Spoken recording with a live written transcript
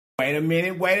Wait a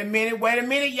minute,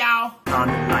 y'all.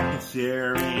 Comment, like, and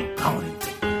share, and comment.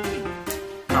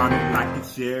 Comment, like, and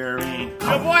share, and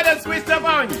Your boy done switched up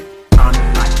on you.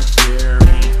 comment, like, and share,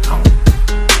 and comment.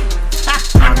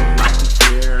 Comment, like, and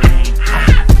share, and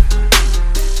comment.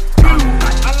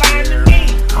 A lying to me.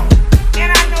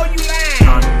 And I know you lying.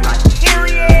 Comment, like, and share,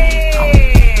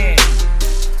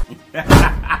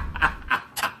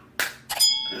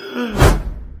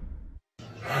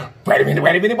 Period. Wait a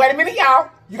minute, y'all.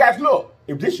 You guys look,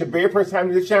 if this is your very first time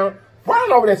to this channel, run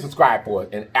on over there and subscribe for it.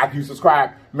 And after you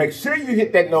subscribe, make sure you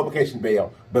hit that notification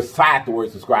bell beside the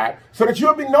word subscribe so that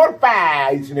you'll be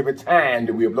notified each and every time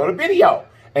that we upload a video.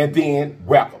 And then,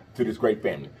 welcome to this great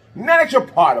family. Now that you're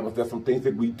part of us, there's some things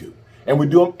that we do. And we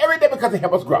do them every day because they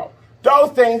help us grow.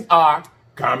 Those things are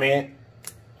comment,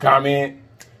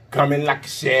 like,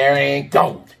 share, and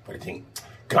go for the team.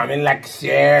 Comment, like,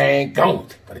 share, and go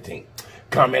for the team.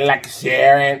 Comment, like,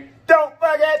 share, and don't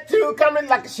forget to comment,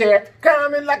 like, share,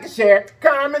 comment, like, share,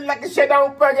 comment, like, share.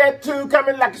 Don't forget to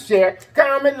comment, like, share,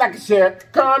 comment, like, share,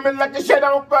 comment, like, share.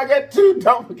 Don't forget to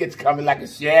comment, like,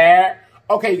 share.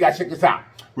 Okay, you guys, check this out.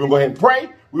 We're gonna go ahead and pray.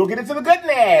 We're gonna get into the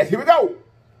goodness. Here we go.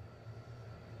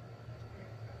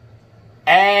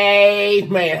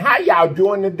 Amen. How y'all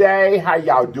doing today?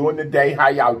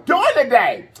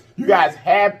 You guys,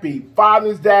 happy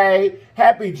Father's Day,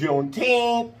 happy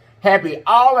Juneteenth, happy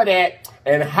all of that.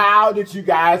 And how did you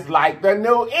guys like the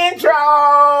new intro?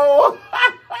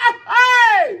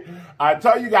 I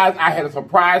told you guys I had a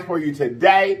surprise for you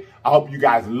today. I hope you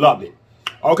guys loved it.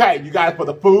 Okay, you guys, for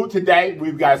the food today,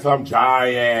 we've got some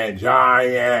giant,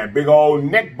 big old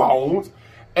neck bones.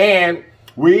 And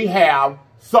we have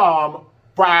some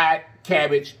fried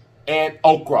cabbage and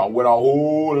okra with a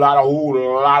whole lot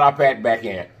of fat back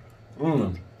in.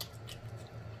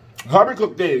 Hubby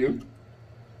cooked these.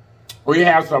 We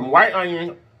have some white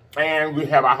onion, and we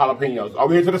have our jalapenos.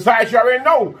 Over here to the side, you already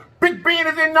know, Big Ben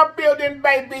is in the building,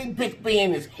 baby. Big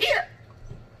Ben is here.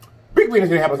 Big Ben is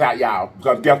going to help us out, y'all,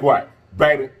 because guess what?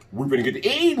 Baby, we're going to get to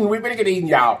eating.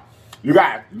 Y'all. You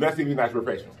guys, let's see these nice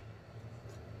refreshments.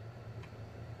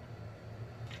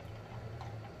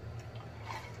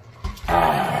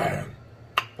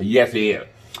 Yes, it is.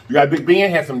 You got Big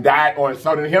Ben, has some diet orange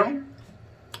soda in him.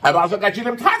 I've also got you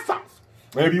them hot sauce.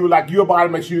 And if you would like your bottle,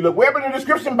 make sure you look way up in the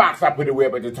description box. I put it way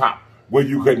up at the top where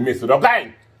you couldn't miss it,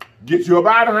 okay? Get you a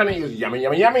bottle, honey. It's yummy.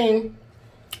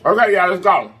 Okay, y'all, let's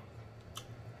go.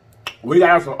 We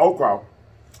got some okra.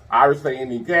 I was saying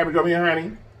the cabbage over here,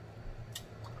 honey.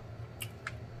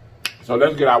 So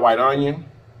let's get our white onion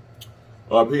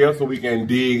up here so we can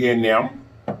dig in them.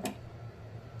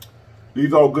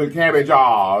 These old good cabbage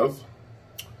jaws.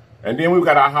 And then we've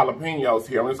got our jalapenos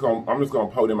here. I'm just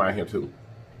gonna pour them out here too.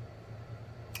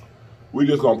 We're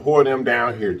just gonna pour them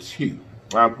down here too.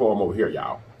 I'll pour them over here,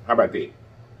 y'all. How about that?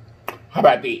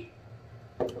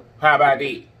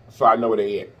 So I know where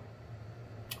they at.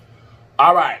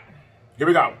 All right, here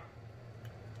we go.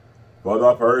 For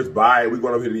the first bite, we're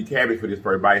going over here to the cabbage for this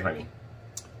first bite, honey.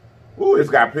 Ooh, it's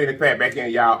got plenty of fat back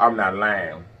in, y'all. I'm not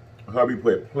lying. Hubby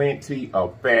put plenty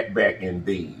of fat back in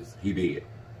these. He did.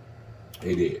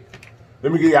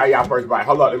 Let me give y'all first bite.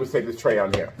 Hold on, let me set this tray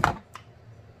on here.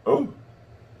 Ooh.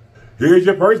 Here's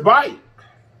your first bite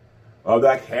of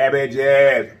the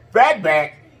cabbages, fat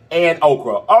back, and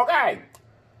okra. Okay.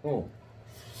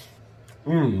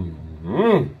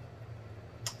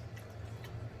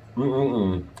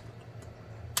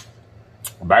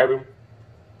 Baby.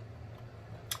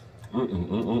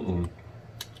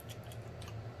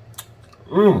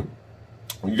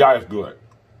 You guys good.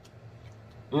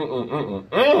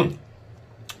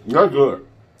 That's good.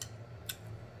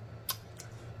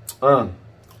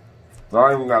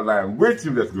 I even got that with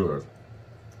you, that's good.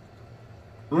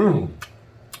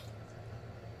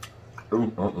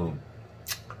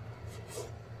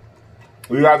 You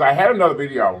guys, I had another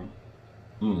video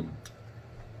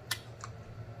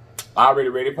already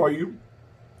ready for you.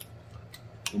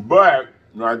 But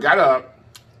when I got up,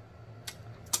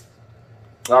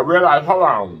 I realized, hold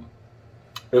on,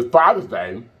 it's Father's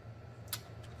Day.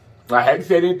 I hadn't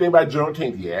said anything about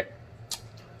Juneteenth yet.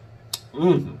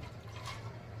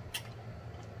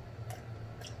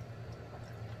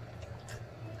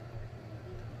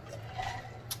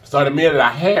 So the minute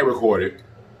I had recorded,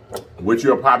 which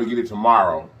you'll probably get it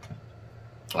tomorrow,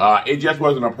 it just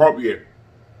wasn't appropriate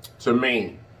to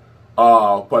me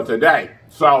for today.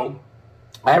 So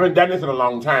I haven't done this in a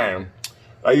long time.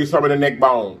 I used some of the neck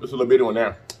bone. Just a little bit on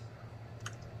there.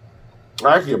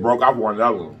 I actually broke off one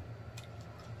other one.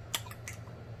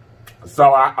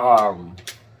 So I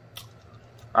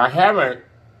haven't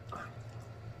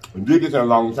did this in a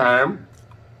long time.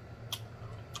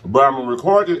 But I'm going to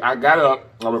record this. I got up.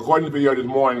 I'm recording the video this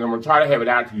morning. I'm going to try to have it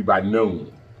out to you by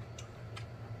noon.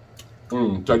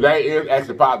 Today is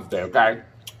actually Father's Day, okay?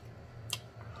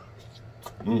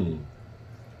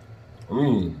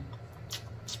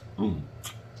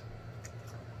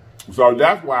 So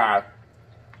that's why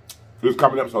it's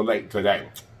coming up so late today.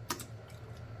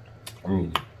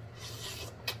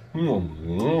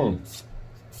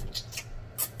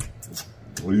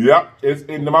 Yep, it's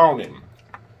in the morning.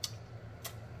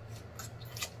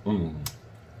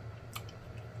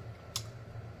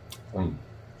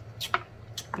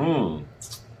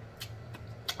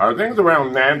 I think it's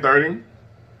around 9:30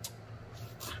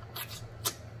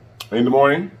 in the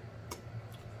morning.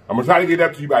 I'm gonna try to get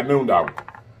up to you by noon, though.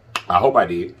 I hope I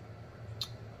did.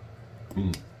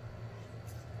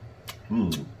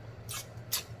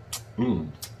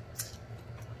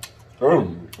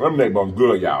 Them neck bones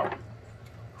good, y'all.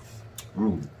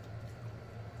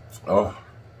 Oh.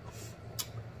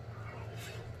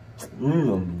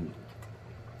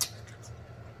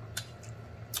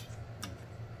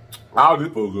 All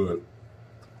this food good.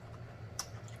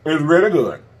 It's really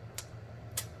good.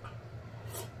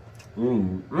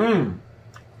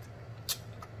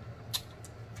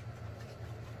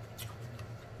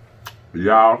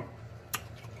 Y'all,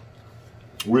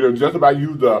 we done just about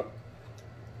used up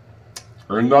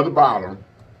another bottle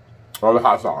of the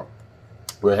hot sauce.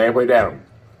 We're halfway down.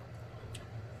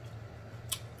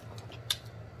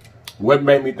 What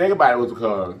made me think about it was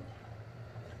because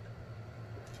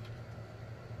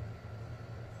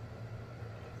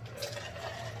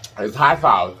it's hot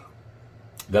sauce.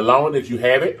 The longer that you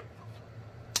have it,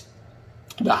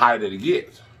 the hotter that it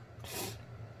gets.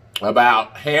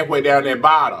 About halfway down that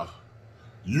bottle,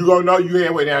 you gonna know you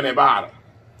halfway down that bottle.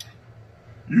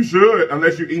 You should,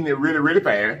 unless you're eating it really, really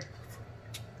fast.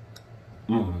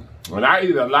 And I eat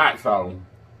it a lot, so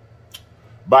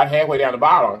about halfway down the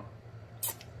bottle,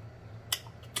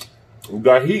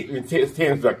 the heat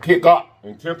tends to kick up,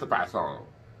 intensify some.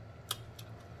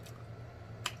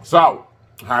 So,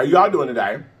 how y'all doing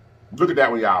today? Look at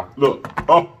that one, y'all. Look.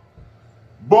 Oh,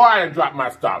 boy, I done dropped my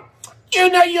stuff. You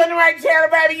know you're on the right channel,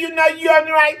 baby. You know you're on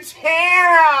the right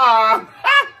channel.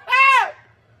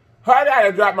 Honey, I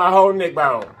done dropped my whole neck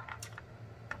bone.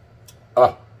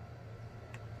 Honey,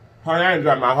 I done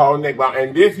dropped my whole neck bone.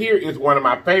 And this here is one of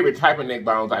my favorite type of neck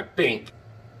bones, I think,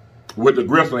 with the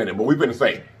gristle in it. But we finna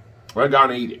say, we're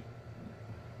gonna eat it.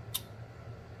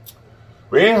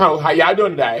 But anyhow, how y'all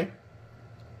doing today?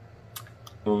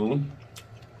 How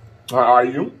are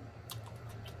you?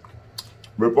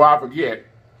 Before I forget,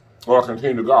 or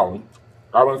continue to go,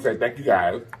 I want to say thank you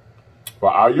guys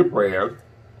for all your prayers.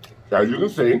 As you can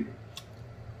see,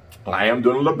 I am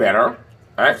doing a little better.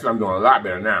 Actually, I'm doing a lot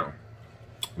better now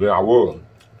than I was.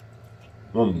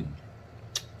 I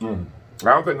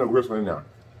don't think no gristle in there.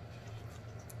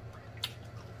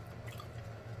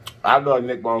 I love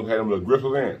neck bones had them little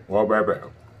gristles in it. Well, baby.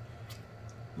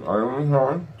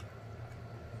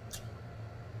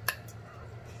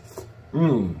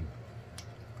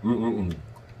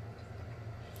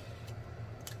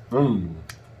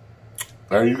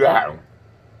 And you got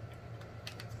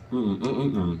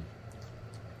them.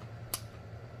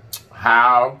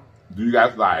 How do you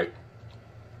guys like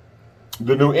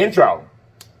the new intro?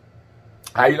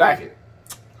 How you like it?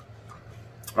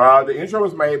 The intro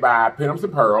was made by Pimps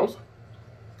and Pearls.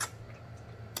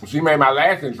 She made my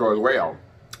last intro as well.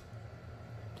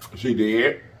 She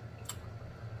did.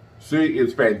 She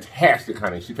is fantastic,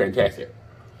 honey. She's fantastic.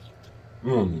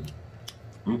 I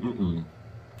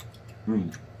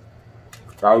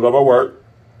love her work.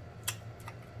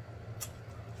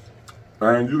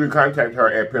 And you can contact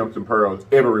her at Pimps and Pearls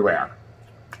everywhere.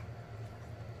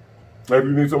 If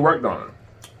you need some work done.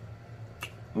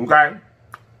 Okay?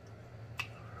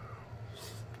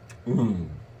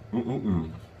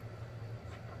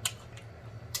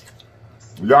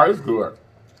 Y'all, it's good.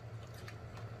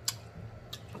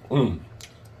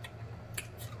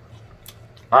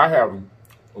 I have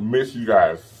missed you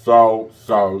guys so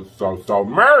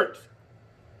much.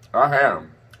 I have.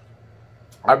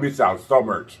 I miss y'all so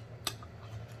much.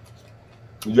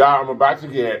 Y'all, I'm about to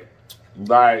get,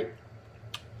 like,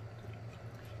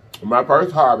 my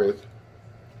first harvest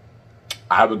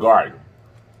out of the garden.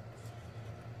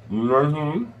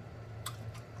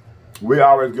 We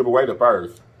always give away the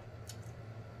first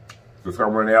to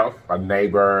someone else, a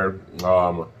neighbor,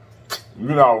 you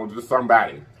know, just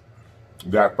somebody.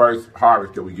 That first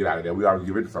harvest that we get out of there, we always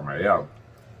give it to somebody else.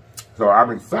 So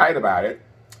I'm excited about it.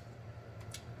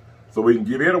 So we can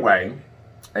give it away,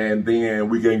 and then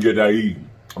we can get to eat.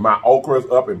 My okra's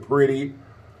up and pretty.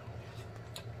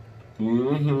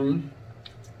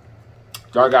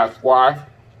 So I got squash,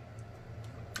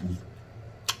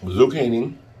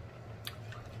 zucchini,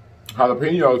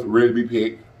 jalapenos ready to be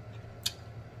picked.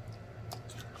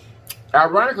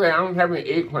 Ironically, I don't have any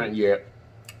eggplant yet,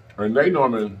 and they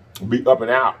normally be up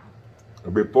and out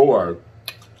before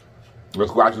the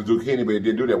squash and zucchini, but it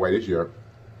didn't do that way this year.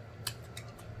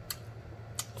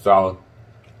 So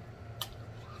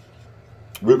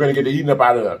we're gonna get to eating up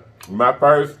out of it. My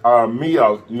first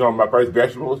meal, you know, my first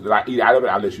vegetables that I eat out of it,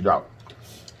 I'll let you know.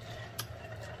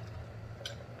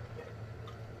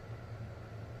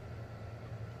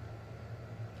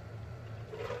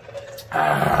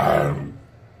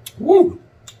 Woo!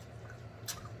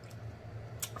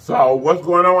 So what's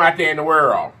going on out there in the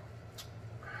world?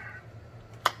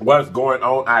 What's going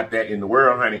on out there in the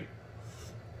world, honey?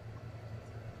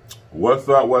 What's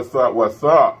up, what's up, what's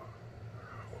up?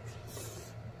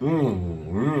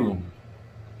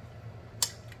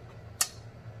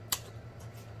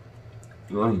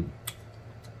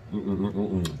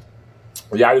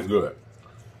 Yeah, it's good.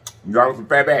 You got some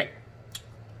fat back.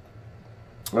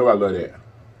 Oh, I love that.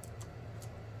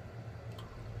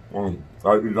 I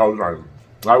eat all the time.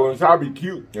 I want to try to be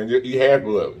cute and just eat half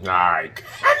of it. Like,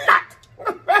 I'm not.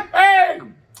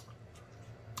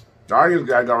 I just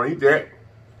gotta go and eat that.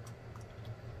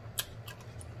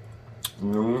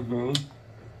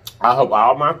 I hope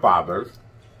all my fathers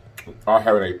are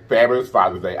having a fabulous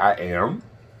Father's Day. I am.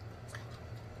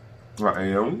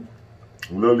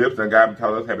 Little Lips and God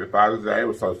told us Happy Father's Day. It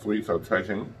was so sweet, so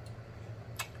touching.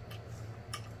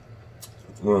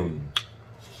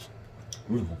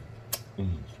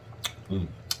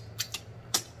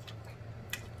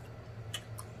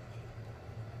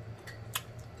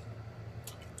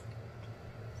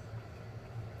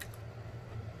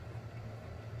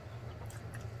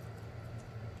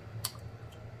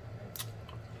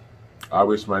 I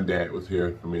wish my dad was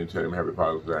here for me to tell him Happy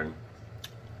Father's Day.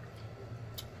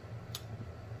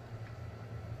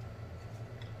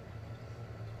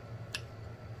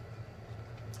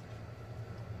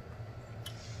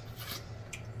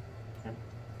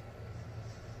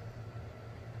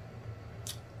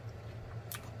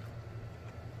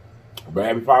 But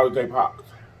Happy Father's Day, Pops.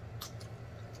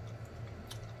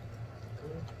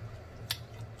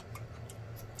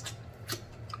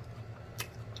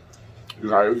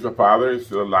 If the father is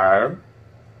still alive,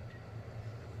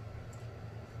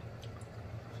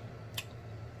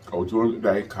 go to him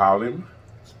today, call him,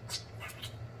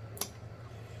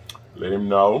 let him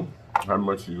know how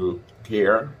much you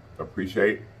care,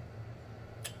 appreciate,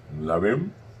 love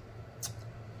him.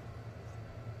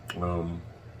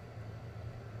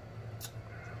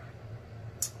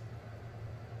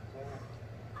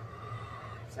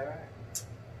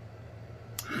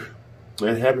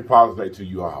 And Happy Father's Day to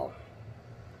you all.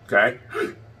 Okay?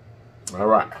 All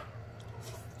right.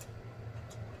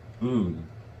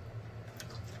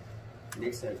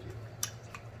 Next subject.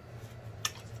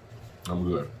 I'm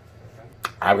good.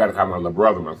 I've got to call my little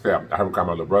brother myself. I haven't called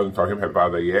my little brother and told him Happy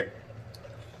Father's Day yet.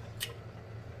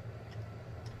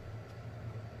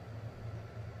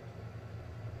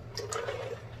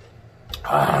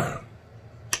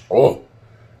 Oh,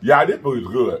 yeah, this food is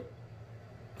good.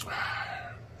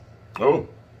 Oh,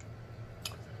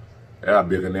 yeah,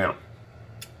 bigger now.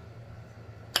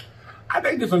 I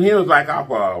think this one here is like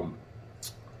off.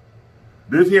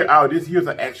 This here, oh, this here's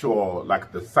an actual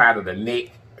like the side of the neck.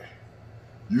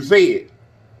 You see it,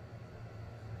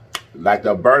 like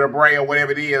the vertebrae or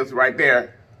whatever it is, right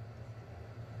there.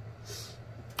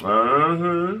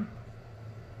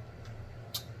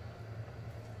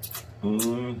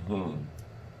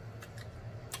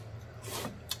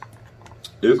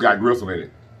 It's got gristle in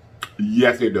it.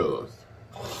 Yes, it does.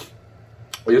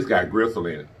 It's got gristle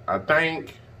in it. I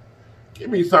think. Give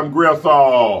me some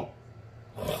gristle.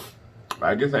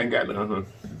 I guess I ain't got none, honey.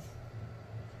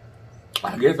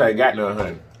 I guess I ain't got none,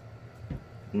 honey.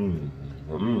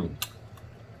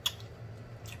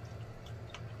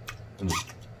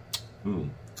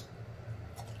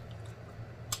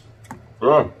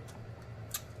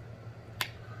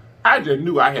 I just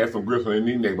knew I had some gristle in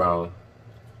these neck bones.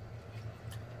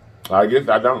 I guess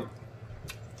I don't.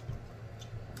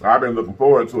 I've been looking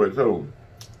forward to it too.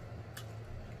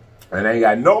 And ain't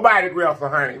got nobody gristle,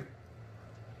 honey.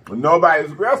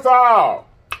 Nobody's gristle.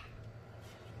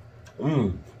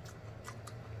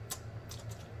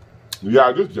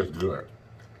 Yeah, this is just good.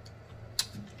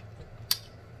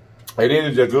 It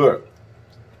is just good.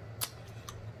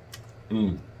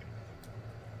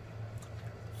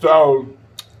 So,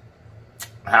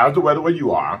 how's the weather where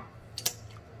you are?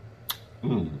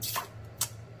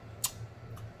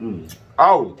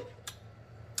 Oh.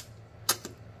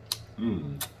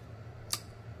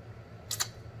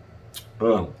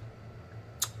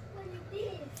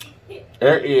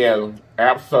 It is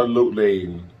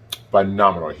absolutely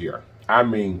phenomenal here. I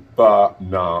mean,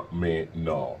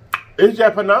 phenomenal. It's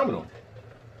just phenomenal.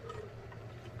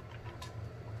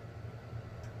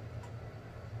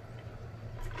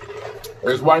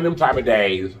 It's one of them type of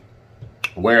days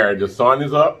where the sun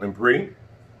is up and pretty,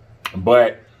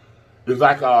 but it's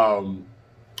like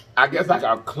I guess like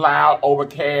a cloud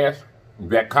overcast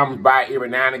that comes by every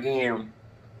now and again,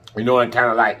 you know, and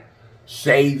kind of like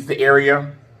shades the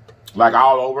area, like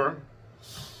all over.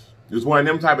 It's one of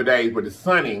them type of days, but it's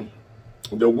sunny.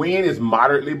 The wind is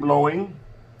moderately blowing,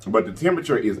 but the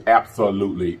temperature is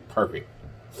absolutely perfect.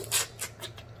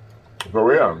 For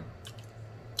real,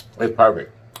 it's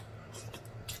perfect.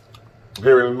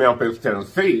 Here in Memphis,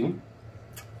 Tennessee,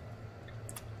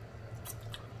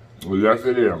 yes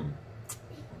it is.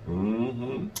 I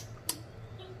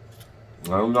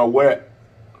don't know what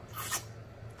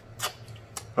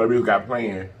hubby's got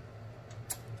planned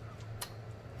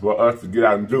for us to get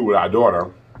out and do with our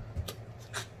daughter,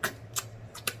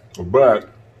 but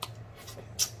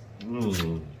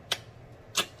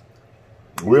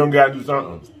we don't gotta do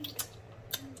something.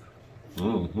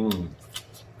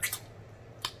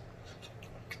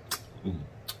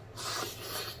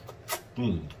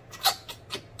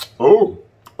 Oh,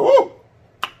 oh,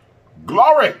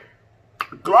 glory,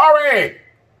 glory.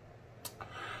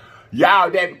 Y'all,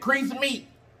 that crease meat,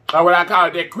 or what I call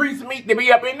it, that crease meat to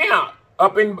be up in there,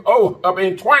 up in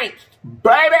twanks,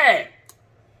 baby.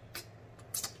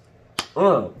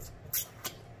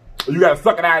 You gotta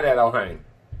suck it out of that old thing.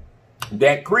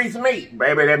 That crease meat,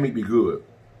 baby, that meat be good.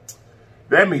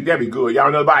 That meat, that be good.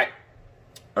 Y'all know about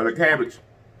the cabbage.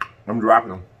 I'm dropping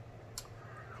them.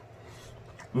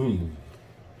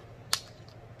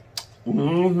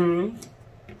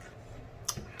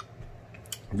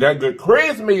 That good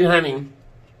crease meat, honey.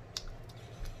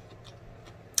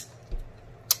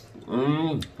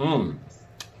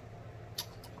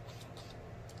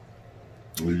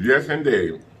 Yes,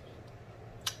 indeed.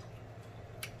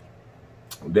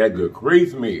 That good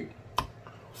crease meat.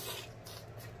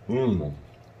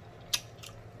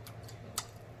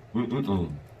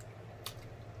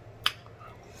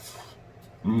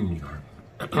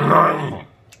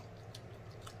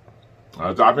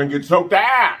 I thought I can get choked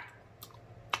out.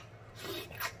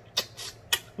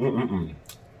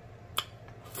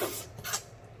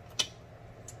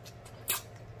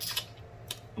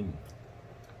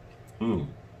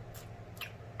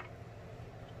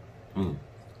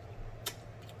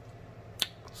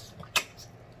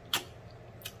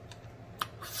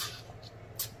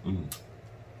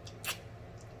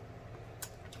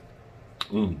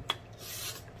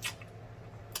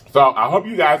 So I hope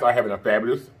you guys are having a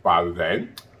fabulous Father's Day.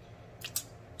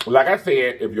 Like I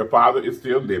said, if your father is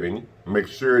still living, make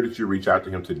sure that you reach out to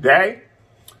him today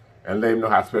and let him know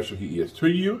how special he is to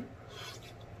you.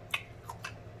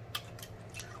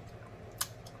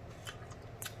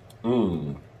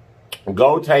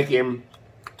 Go take him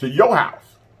to your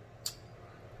house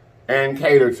and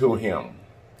cater to him.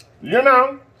 You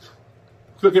know,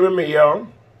 cook him a meal,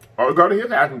 or go to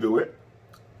his house and do it.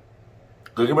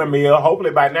 Cook him a meal.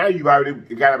 Hopefully by now you've already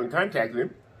got him in contact with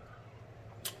him.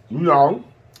 You know,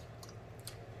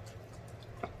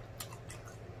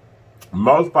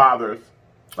 most fathers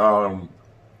are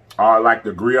like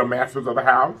the grill masters of the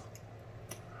house.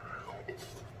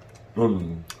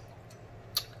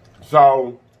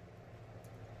 So,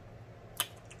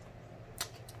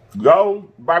 go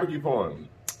barbecue for him.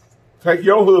 Take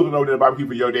your husband over there to barbecue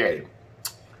for your daddy.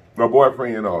 Or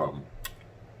boyfriend, or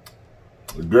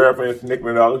girlfriend,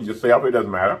 significant other, yourself, it doesn't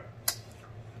matter.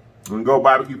 And go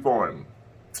barbecue for him.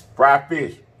 Fried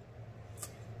fish.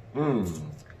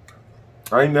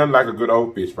 Ain't nothing like a good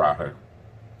old fish fry, huh?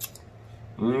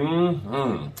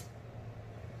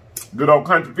 Good old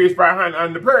country fish fry hunting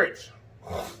under the perch.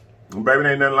 Baby,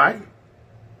 ain't nothing like it.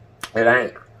 It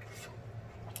ain't.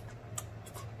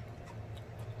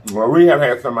 Well, we have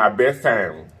had some of our best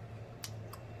times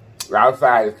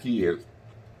outside as kids,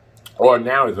 or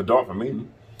now as adult for me,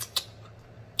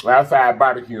 outside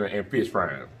barbecuing and fish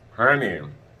frying. Honey,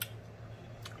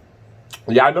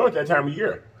 y'all know it's that time of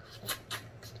year.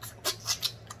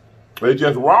 It's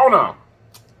just Rona.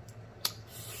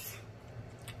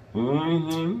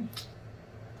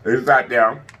 It's out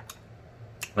there.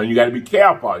 And you gotta be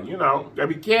careful, you know, you gotta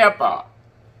be careful.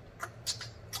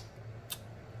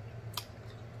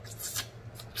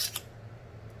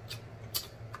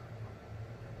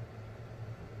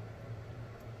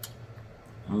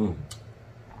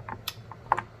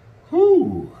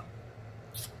 Whew.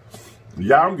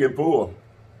 Y'all, I'm getting full.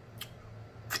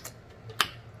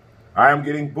 I am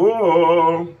getting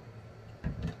full,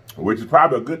 which is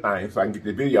probably a good thing, so I can get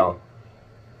the video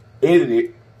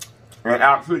edited and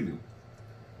out to you.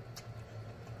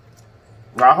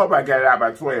 I hope I get it out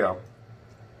by 12.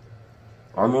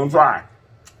 I'm gonna try.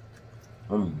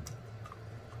 Y'all,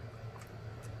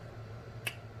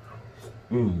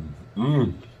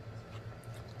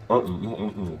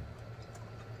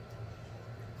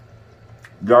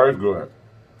 it's good.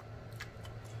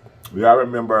 Y'all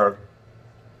remember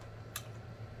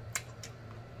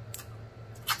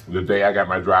the day I got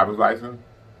my driver's license?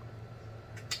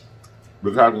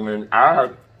 Because when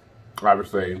I would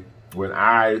say, when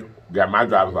I got my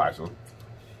driver's license,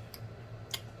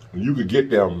 you could get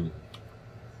them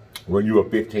when you were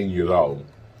 15 years old.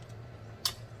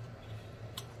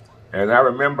 And I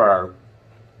remember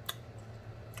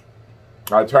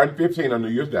I turned 15 on New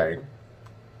Year's Day.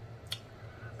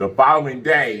 The following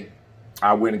day,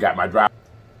 I went and got my driver's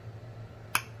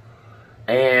license.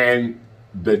 And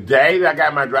the day that I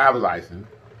got my driver's license,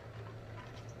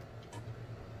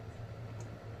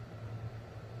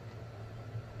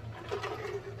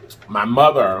 my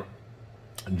mother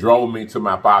drove me to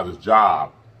my father's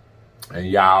job. And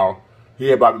y'all, he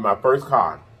had bought me my first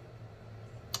car.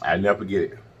 I'll never forget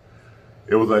it.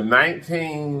 It was a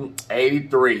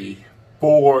 1983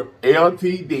 Ford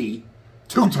LTD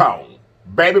two-tone,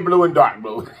 baby blue and dark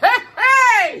blue.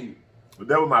 Hey! But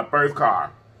that was my first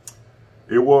car.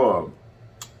 It was,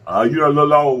 you know,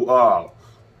 little old,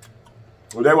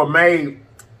 they were made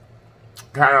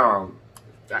kind of,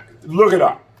 look it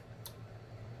up.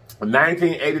 A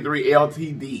 1983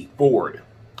 LTD Ford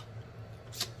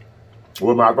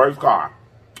was my first car.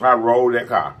 I rode that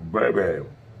car, baby.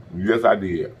 Yes, I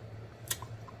did.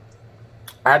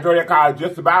 I drove that car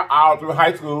just about all through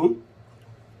high school.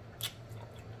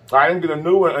 I didn't get a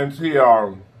new one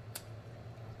until,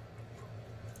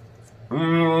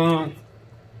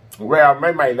 well,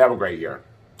 maybe my 11th grade year.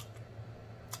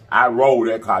 I rode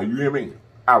that car, you hear me?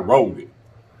 I rode it.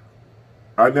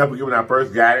 I'll never forget when I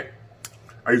first got it.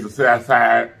 I used to sit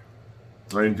outside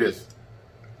and just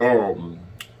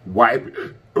wipe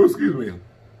it, excuse me,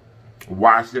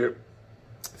 wash it,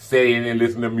 sit in and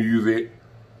listen to music.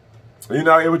 You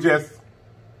know, it was just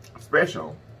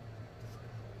special.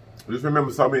 I just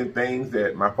remember so many things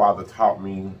that my father taught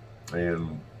me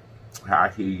and how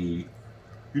he,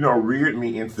 you know, reared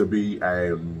me into be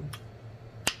a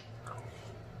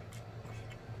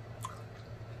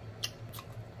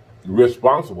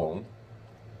responsible,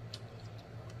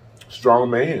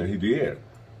 strong man. He did.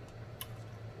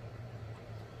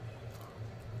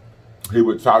 He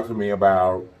would talk to me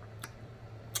about,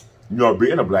 you know,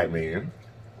 being a black man,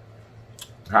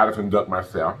 how to conduct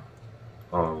myself.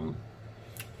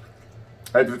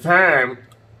 At the time,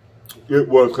 it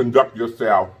was conduct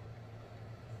yourself,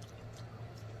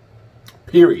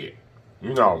 period.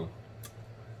 You know,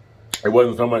 it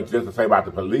wasn't so much just to say about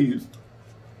the police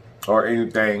or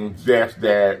anything, just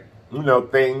that, you know,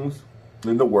 things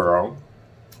in the world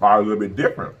are a little bit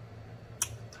different,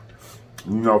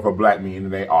 you know, for black men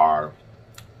than they are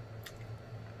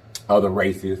other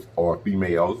races or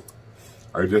females,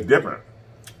 are just different.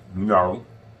 You know,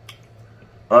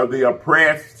 of the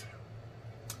oppressed,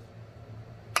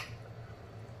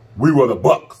 we were the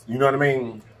bucks, you know what I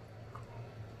mean?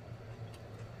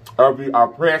 Of the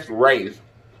oppressed race,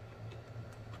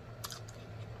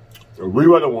 we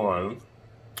were the ones,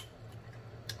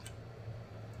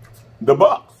 the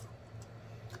bucks,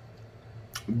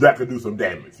 that could do some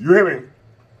damage. You hear me?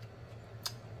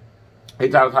 He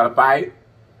taught us how to fight.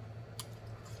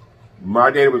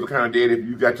 My daddy was the kind of daddy, if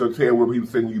you got your tail whipped, he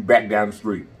was sending you back down the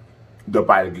street to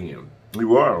fight again. He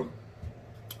was.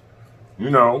 You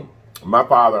know, my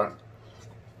father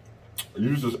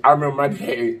used to, I remember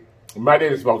my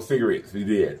daddy smoked cigarettes, he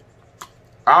did.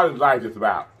 All his life just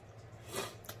about.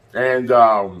 And,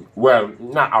 well,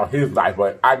 not all his life,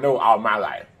 but I know all my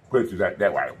life, put it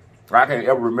that way. I can't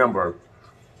ever remember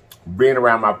being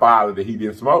around my father that he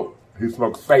didn't smoke. He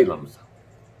smoked Salem's.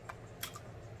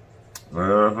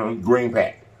 Green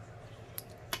pack.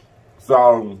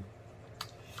 So,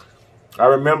 I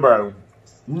remember,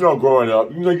 you know, growing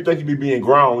up, you know, you think you be being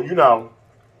grown, you know.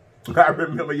 I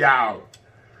remember y'all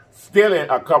stealing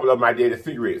a couple of my daddy's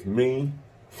cigarettes. Me,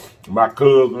 my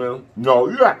cousin, you know,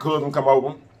 you got cousins come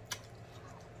over.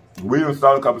 We even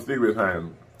stole a couple of cigarettes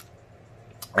home.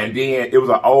 And then it was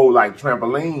an old, like,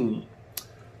 trampoline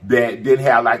that didn't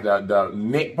have, like, the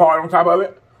neck part on top of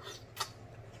it.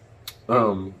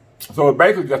 So it's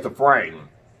basically just a frame.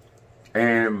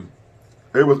 And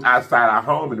it was outside our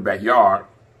home in the backyard.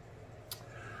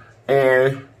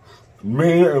 And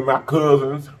me and my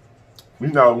cousins, you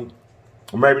know,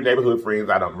 Maybe neighborhood friends,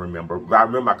 I don't remember. But I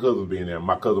remember my cousins being there,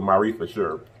 my cousin Marie for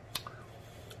sure.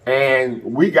 And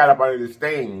we got up under this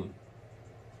thing,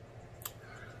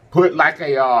 put like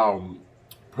a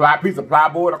piece of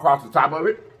plywood across the top of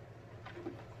it.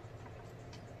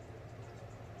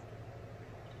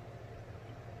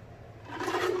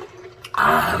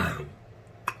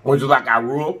 Which is like our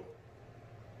roof.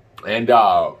 And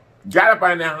got up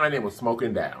under there, honey, and was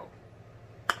smoking down.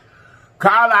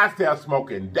 Called ourselves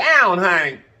smoking down,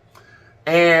 honey.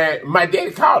 And my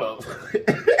daddy called us.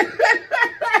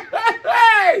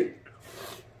 Hey!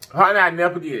 Honey, I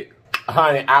never forget it.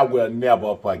 Honey, I will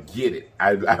never forget it.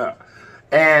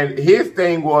 And his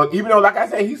thing was, even though, like I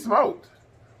said, he smoked.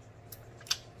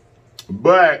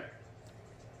 But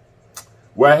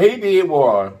what he did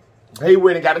was, he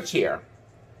went and got a chair.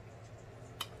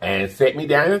 And set me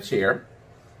down in a chair.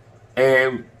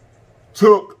 And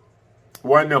took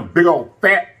one of them big old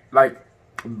fat, like,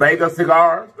 Vega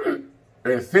cigars.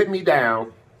 And sit me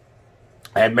down.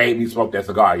 And made me smoke that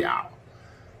cigar, y'all.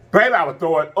 Baby, I was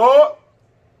throwing up.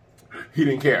 He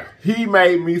didn't care. He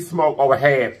made me smoke over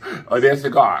half of that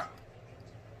cigar.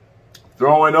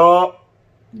 Throwing up,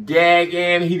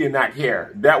 gagging, he did not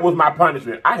care. That was my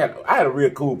punishment. I had a real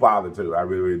cool father too. I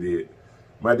really, really did.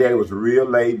 My daddy was real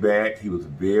laid back. He was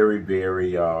very,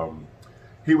 very,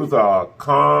 he was a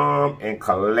calm and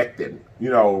collected,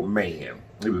 man.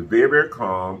 He was very, very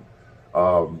calm.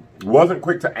 Wasn't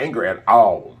quick to anger at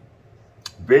all.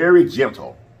 Very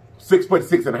gentle.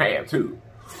 6'6.5" too.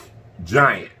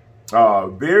 Giant.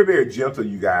 Very, very gentle,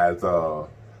 you guys.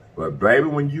 But baby,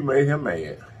 when you made him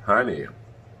mad, honey,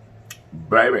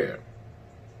 baby,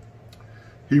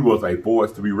 he was a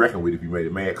force to be reckoned with if you made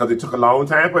him mad. Because it took a long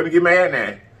time for him to get mad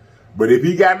now. But if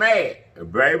he got mad,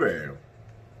 baby,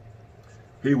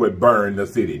 he would burn the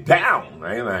city down.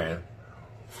 I ain't lying.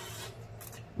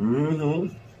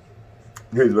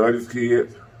 He loved his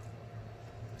kids.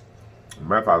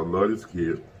 My father loved his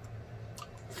kids.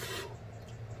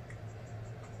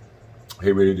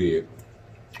 He really did.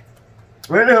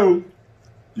 Anywho,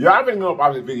 y'all been going to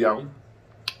watch this video.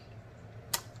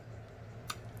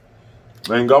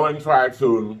 And go and try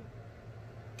to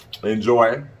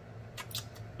enjoy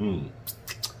the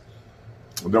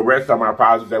rest of my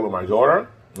Father's Day with my daughter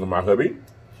and my hubby.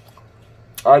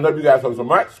 I love you guys so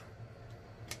much.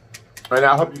 And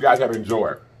I hope you guys have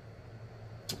enjoyed.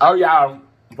 Oh, y'all,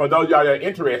 for those of y'all that are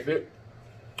interested,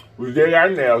 we did our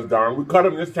nails done. We cut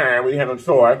them this time. We had no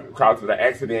choice because of the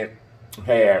accident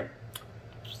had,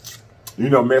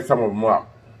 messed some of them up.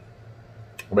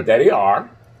 But there they are.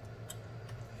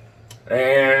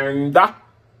 And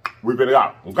we're gonna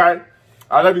go, okay?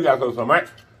 I love you guys so much.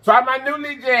 So I'm my new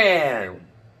legend.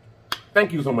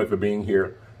 Thank you so much for being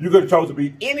here. You could have chosen to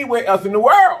be anywhere else in the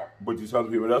world, but you chose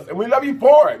to be with us, and we love you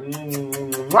for it.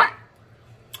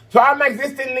 So I'm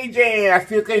existing legend. I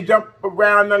still can't jump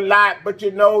around a lot, but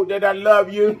you know that I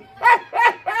love you.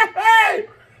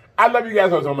 I love you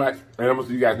guys so much, and I'm gonna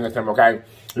see you guys next time, okay?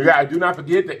 You guys, do not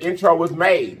forget the intro was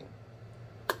made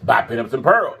by Pinups and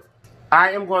Pearls.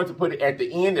 I am going to put it at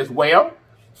the end as well,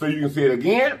 so you can see it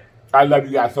again. I love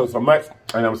you guys so much,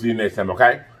 and I'm going to see you next time,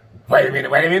 okay? Wait a minute,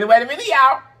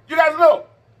 y'all. You guys look.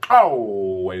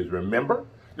 Always remember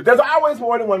that there's always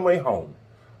more than one way home.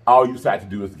 All you have to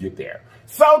do is get there.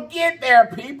 So get there,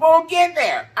 people. Get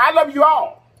there. I love you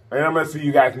all, and I'm going to see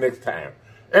you guys next time.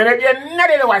 And if you're not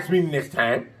going to watch me next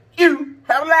time, you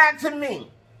have lied to me.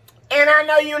 And I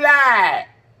know you lied.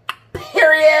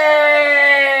 Period.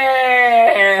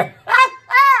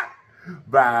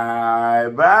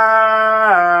 Bye-bye.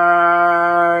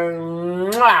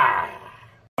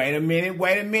 Wait a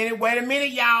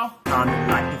minute, y'all.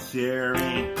 Comment, like, and share,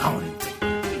 and comment.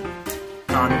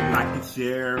 Comment, like, and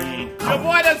share, and Your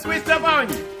boy done switched up on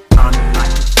you. comment, like,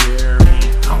 and share.